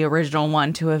was the original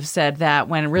one to have said that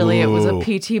when really it was a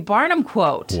P.T. Barnum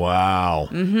quote? Wow.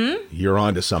 Mm-hmm. You're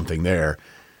onto something there.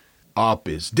 Up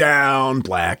is down,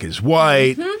 black is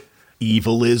white,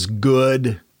 evil is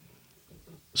good.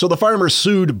 So the farmer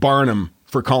sued Barnum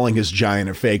for calling his giant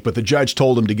a fake, but the judge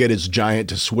told him to get his giant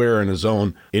to swear on his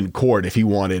own in court if he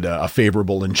wanted a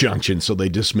favorable injunction, so they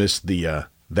dismissed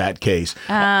that case.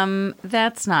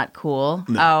 That's not cool.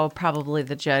 No. Oh, probably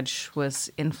the judge was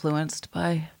influenced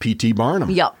by P.T. Barnum.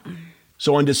 Yep.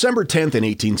 So on December 10th in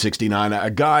 1869,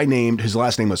 a guy named, his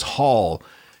last name was Hall,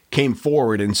 came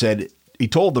forward and said, he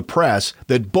told the press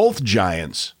that both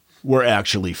giants were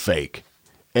actually fake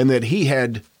and that he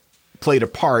had played a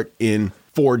part in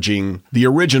forging the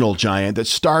original giant that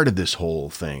started this whole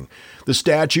thing. The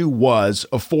statue was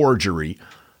a forgery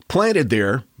planted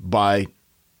there by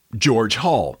George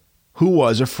Hull, who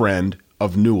was a friend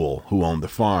of Newell, who owned the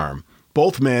farm.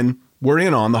 Both men were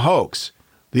in on the hoax.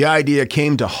 The idea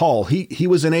came to Hull. He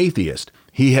was an atheist.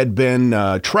 He had been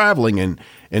traveling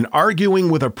and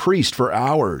arguing with a priest for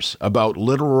hours about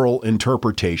literal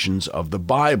interpretations of the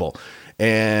Bible.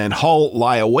 And Hull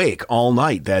lay awake all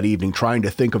night that evening trying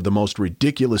to think of the most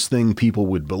ridiculous thing people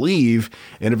would believe,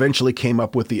 and eventually came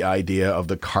up with the idea of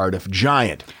the Cardiff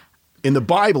Giant. In the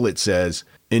Bible, it says,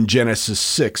 in Genesis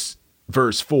 6,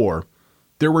 verse 4,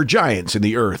 there were giants in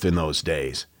the earth in those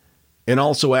days. And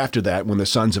also after that, when the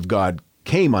sons of God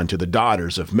came unto the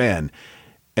daughters of men,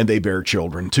 and they bare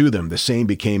children to them, the same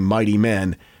became mighty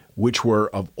men, which were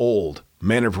of old,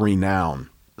 men of renown.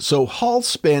 So Hull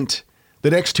spent the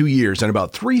next 2 years and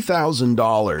about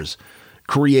 $3,000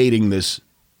 creating this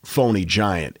phony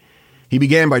giant. He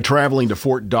began by traveling to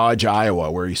Fort Dodge, Iowa,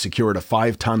 where he secured a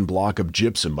 5-ton block of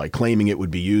gypsum by claiming it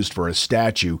would be used for a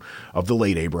statue of the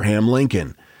late Abraham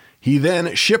Lincoln. He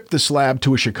then shipped the slab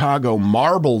to a Chicago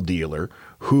marble dealer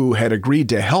who had agreed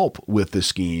to help with the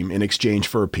scheme in exchange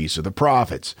for a piece of the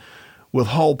profits. With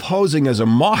Hull posing as a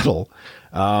model,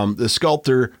 the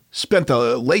sculptor spent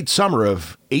the late summer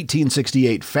of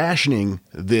 1868 fashioning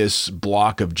this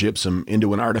block of gypsum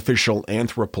into an artificial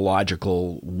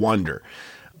anthropological wonder.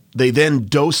 They then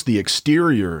dosed the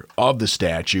exterior of the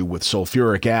statue with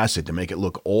sulfuric acid to make it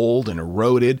look old and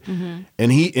eroded. Mm-hmm.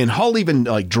 And Hull even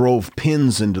drove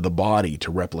pins into the body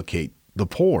to replicate the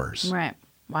pores. Right.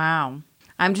 Wow.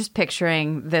 I'm just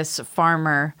picturing this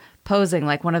farmer posing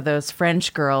like one of those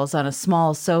French girls on a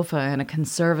small sofa in a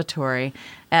conservatory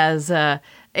as a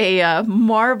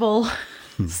marble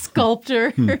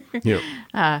sculptor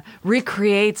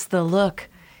recreates the look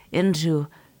into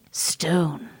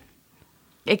stone.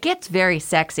 It gets very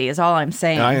sexy, is all I'm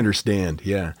saying. I understand,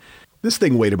 yeah. This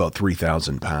thing weighed about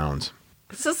 3,000 pounds.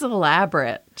 This is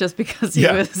elaborate, just because he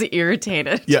was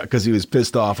irritated. Yeah, because he was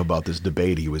pissed off about this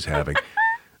debate he was having.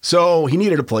 So he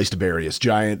needed a place to bury his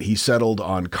giant. He settled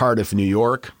on Cardiff, New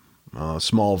York, a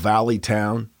small valley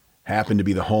town, happened to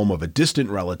be the home of a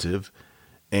distant relative,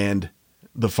 and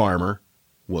the farmer,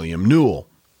 William Newell.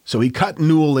 So he cut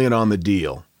Newell in on the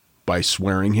deal by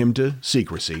swearing him to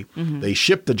secrecy. Mm-hmm. He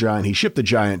shipped the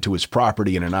giant to his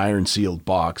property in an iron-sealed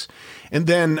box. And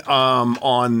then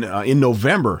in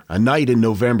November, a night in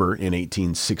November in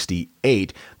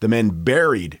 1868, the men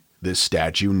buried this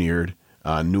statue near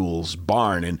Newell's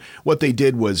barn. And what they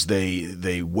did was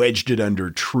they wedged it under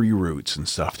tree roots and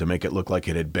stuff to make it look like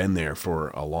it had been there for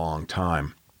a long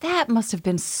time. That must have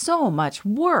been so much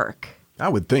work. I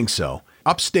would think so.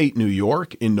 Upstate New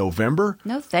York in November?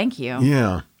 No, thank you.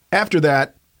 Yeah. After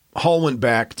that, Hull went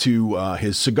back to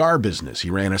his cigar business. He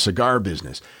ran a cigar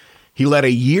business. He let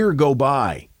a year go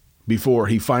by before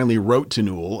he finally wrote to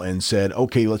Newell and said,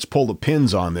 okay, let's pull the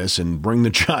pins on this and bring the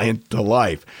giant to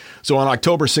life. So on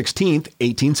October 16th,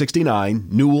 1869,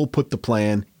 Newell put the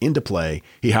plan into play.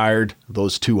 He hired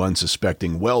those 2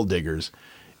 unsuspecting well diggers,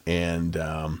 and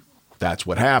that's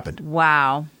what happened.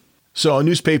 Wow. So a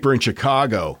newspaper in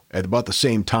Chicago at about the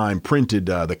same time printed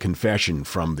the confession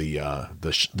from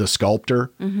the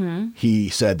sculptor. Mm-hmm. He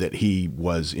said that he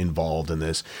was involved in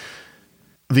this.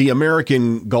 The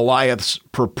American Goliath's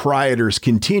proprietors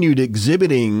continued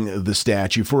exhibiting the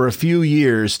statue for a few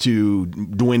years to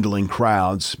dwindling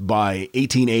crowds. By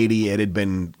 1880, it had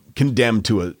been condemned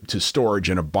to storage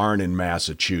in a barn in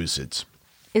Massachusetts.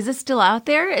 Is it still out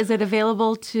there? Is it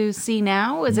available to see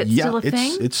now? Is it still a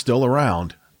thing? It's still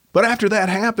around. But after that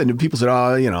happened, and people said,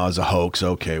 it was a hoax,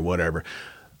 okay, whatever.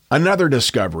 Another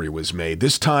discovery was made,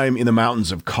 this time in the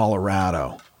mountains of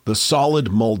Colorado. The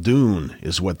solid Muldoon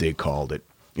is what they called it.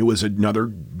 It was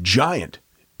another giant.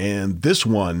 And this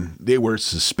one, they were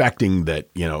suspecting that,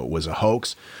 it was a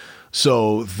hoax.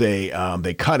 So they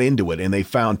cut into it, and they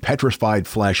found petrified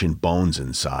flesh and bones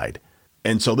inside.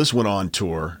 And so this went on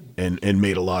tour and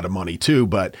made a lot of money too,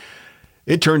 but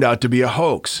it turned out to be a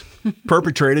hoax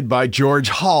perpetrated by George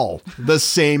Hull, the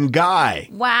same guy.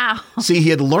 Wow. See, he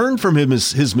had learned from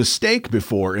his mistake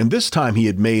before, and this time he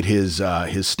had made his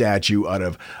statue out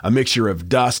of a mixture of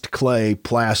dust, clay,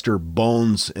 plaster,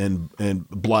 bones, and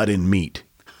blood and meat.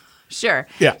 Sure.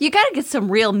 Yeah. You got to get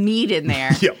some real meat in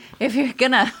there Yep. if you're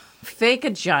going to fake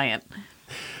a giant.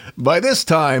 By this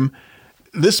time,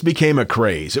 this became a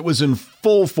craze. It was in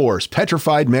full force.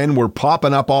 Petrified men were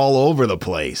popping up all over the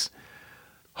place.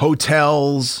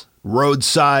 Hotels,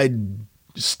 roadside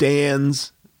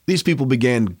stands. These people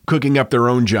began cooking up their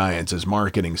own giants as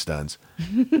marketing stunts.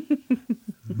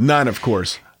 None, of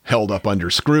course, held up under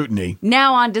scrutiny.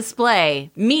 Now on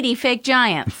display, meaty fake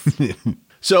giants.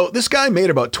 So this guy made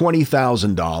about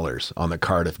 $20,000 on the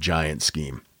Cardiff Giant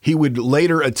scheme. He would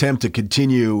later attempt to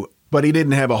continue, but he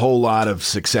didn't have a whole lot of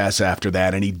success after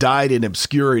that, and he died in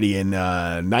obscurity in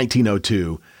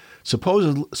 1902.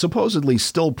 supposedly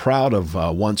still proud of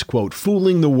once, quote,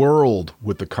 fooling the world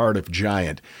with the Cardiff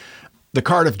Giant. The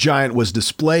Cardiff Giant was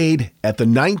displayed at the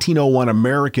 1901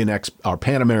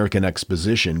 Pan American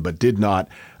Exposition, but did not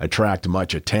attract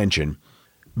much attention.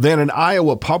 Then an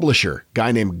Iowa publisher,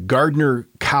 guy named Gardner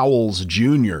Cowles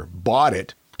Jr., bought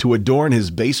it to adorn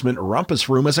his basement rumpus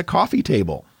room as a coffee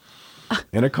table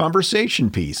and a conversation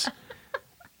piece.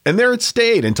 And there it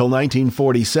stayed until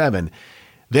 1947.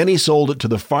 Then he sold it to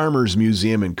the Farmers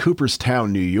Museum in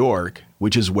Cooperstown, New York,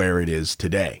 which is where it is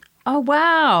today. Oh,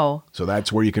 wow. So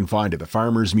that's where you can find it, the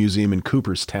Farmers Museum in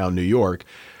Cooperstown, New York,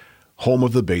 home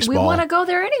of the Baseball We want to go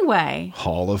there anyway.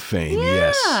 Hall of Fame.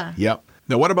 Yeah. Yes. Yep.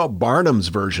 Now, what about Barnum's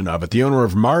version of it? The owner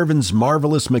of Marvin's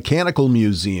Marvelous Mechanical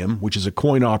Museum, which is a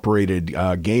coin-operated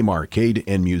game arcade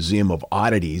and museum of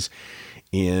oddities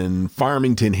in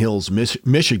Farmington Hills,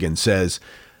 Michigan, says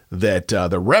that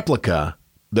the replica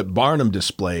that Barnum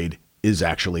displayed is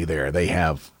actually there. They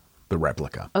have the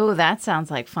replica. Oh, that sounds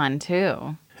like fun,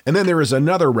 too. And then there is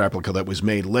another replica that was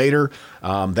made later.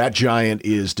 That giant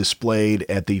is displayed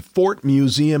at the Fort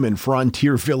Museum in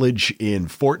Frontier Village in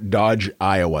Fort Dodge,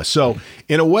 Iowa. So,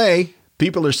 in a way,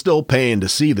 people are still paying to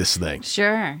see this thing.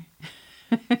 Sure.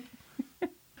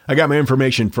 I got my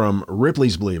information from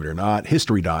Ripley's Believe It or Not,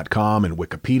 History.com, and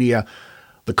Wikipedia.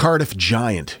 The Cardiff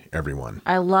Giant, everyone.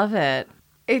 I love it.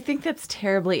 I think that's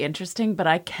terribly interesting, but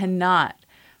I cannot,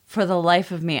 for the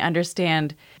life of me,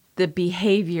 understand the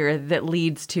behavior that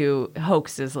leads to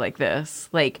hoaxes like this.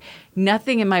 Like,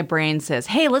 nothing in my brain says,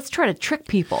 hey, let's try to trick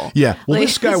people. Yeah. Well, like,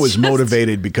 this guy was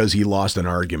motivated because he lost an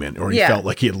argument, or he felt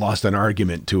like he had lost an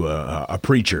argument to a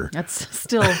preacher. That's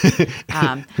still,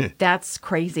 that's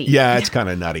crazy. Yeah, it's kind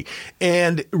of nutty.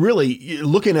 And really,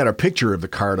 looking at a picture of the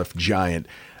Cardiff Giant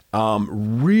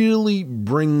really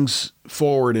brings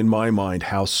forward in my mind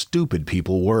how stupid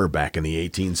people were back in the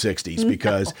 1860s,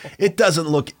 because it doesn't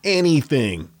look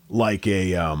anything like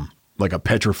a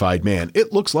petrified man.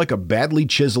 It looks like a badly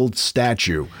chiseled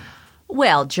statue.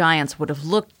 Well, giants would have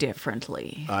looked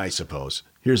differently, I suppose.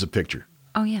 Here's a picture.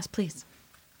 Oh, yes, please.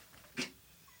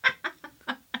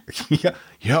 Yeah.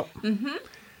 Yep.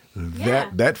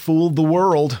 Mm-hmm. That fooled the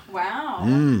world.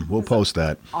 Wow. We'll post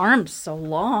that. Arms so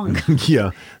long.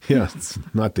 Yeah. It's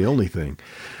not the only thing.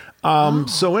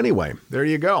 So anyway, there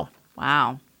you go.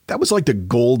 Wow. That was like the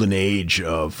golden age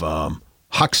of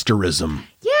hucksterism.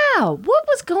 Yeah, what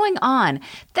was going on?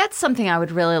 That's something I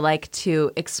would really like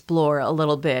to explore a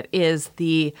little bit, is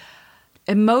the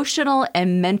emotional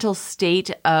and mental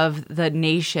state of the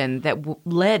nation that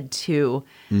led to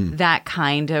that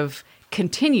kind of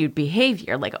continued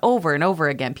behavior, like over and over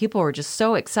again. People were just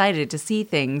so excited to see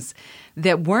things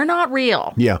that were not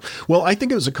real. Yeah. Well, I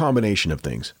think it was a combination of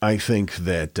things. I think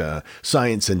that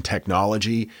science and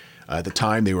technology, at the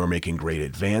time, they were making great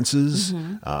advances.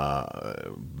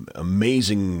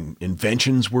 Amazing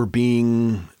inventions were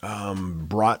being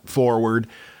brought forward.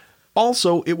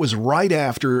 Also, it was right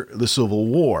after the Civil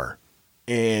War,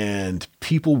 and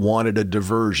people wanted a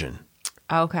diversion.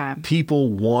 Okay.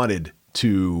 People wanted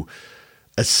to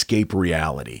escape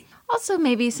reality. Also,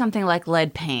 maybe something like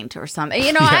lead paint or something.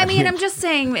 You know, I mean, I'm just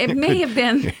saying it may have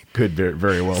been could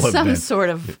very well have some been sort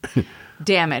of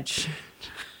damage.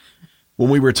 When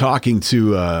we were talking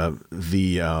to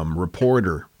the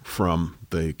reporter from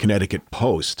the Connecticut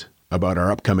Post about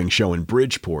our upcoming show in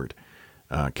Bridgeport,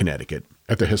 Connecticut,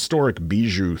 at the historic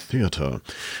Bijou Theater,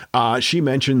 she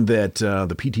mentioned that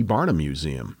the P.T. Barnum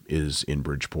Museum is in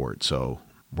Bridgeport. So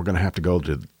we're going to have to go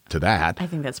to that. I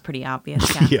think that's pretty obvious.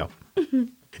 Yeah.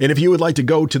 And if you would like to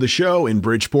go to the show in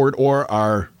Bridgeport, or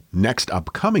our next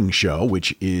upcoming show,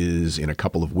 which is in a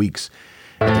couple of weeks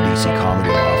at the DC Comedy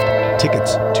Loft,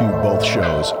 tickets to both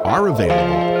shows are available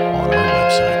on our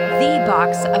website,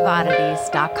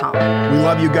 theboxofoddities.com. We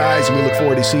love you guys, and we look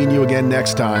forward to seeing you again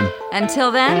next time. Until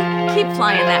then, keep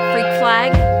flying that freak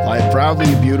flag. Fly it proudly,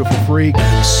 you beautiful freak.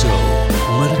 And so,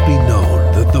 let it be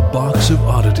known that the Box of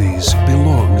Oddities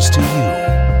belongs to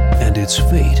you, and its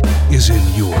fate is in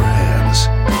your hands.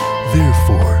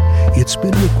 Therefore, it's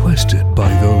been requested by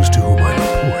those to whom I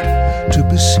report to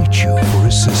beseech you for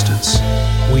assistance.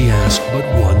 We ask but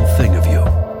one thing of you: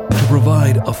 to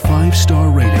provide a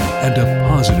 5-star rating and a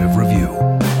positive review.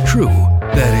 True,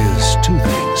 that is 2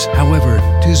 things. However,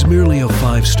 'tis merely a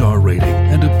 5-star rating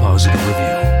and a positive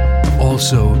review.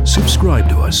 Also, subscribe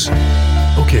to us.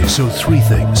 Okay, so 3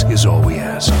 things is all we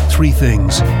ask. 3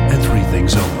 things and 3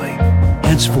 things only.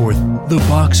 Henceforth, the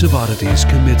Box of Oddities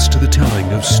commits to the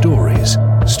telling of stories.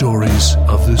 Stories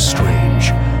of the strange,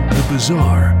 the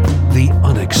bizarre, the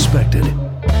unexpected.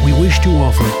 We wish to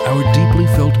offer our deeply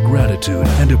felt gratitude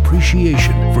and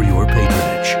appreciation for your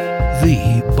patronage.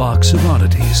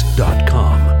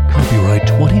 theboxofoddities.com. Copyright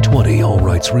 2020, all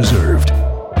rights reserved.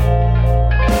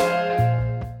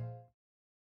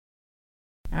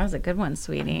 That was a good one,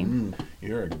 sweetie.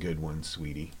 You're a good one,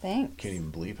 sweetie. Thanks. Can't even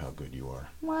believe how good you are.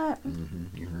 What?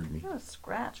 You heard me. I got a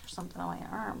scratch or something on my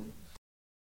arm.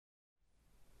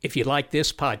 If you like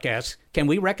this podcast, can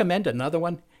we recommend another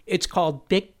one? It's called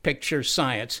Big Picture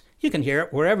Science. You can hear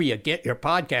it wherever you get your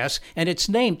podcasts, and its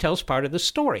name tells part of the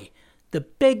story. The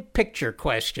big picture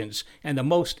questions and the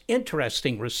most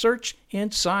interesting research in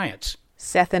science.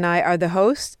 Seth and I are the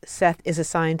hosts. Seth is a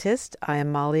scientist. I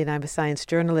am Molly, and I'm a science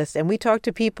journalist. And we talk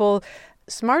to people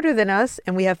smarter than us,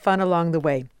 and we have fun along the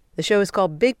way. The show is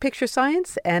called Big Picture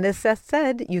Science, and as Seth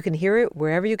said, you can hear it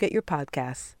wherever you get your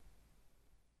podcasts.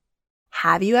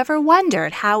 Have you ever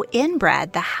wondered how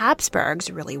inbred the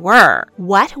Habsburgs really were?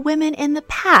 What women in the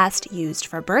past used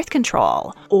for birth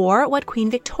control? Or what Queen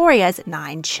Victoria's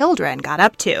 9 children got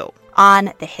up to?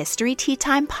 On the History Tea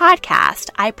Time podcast,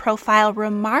 I profile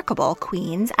remarkable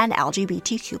queens and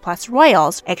LGBTQ+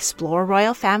 royals, explore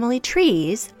royal family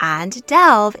trees, and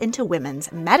delve into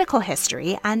women's medical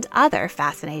history and other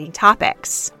fascinating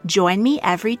topics. Join me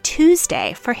every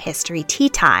Tuesday for History Tea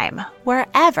Time,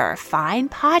 wherever fine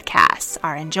podcasts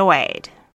are enjoyed.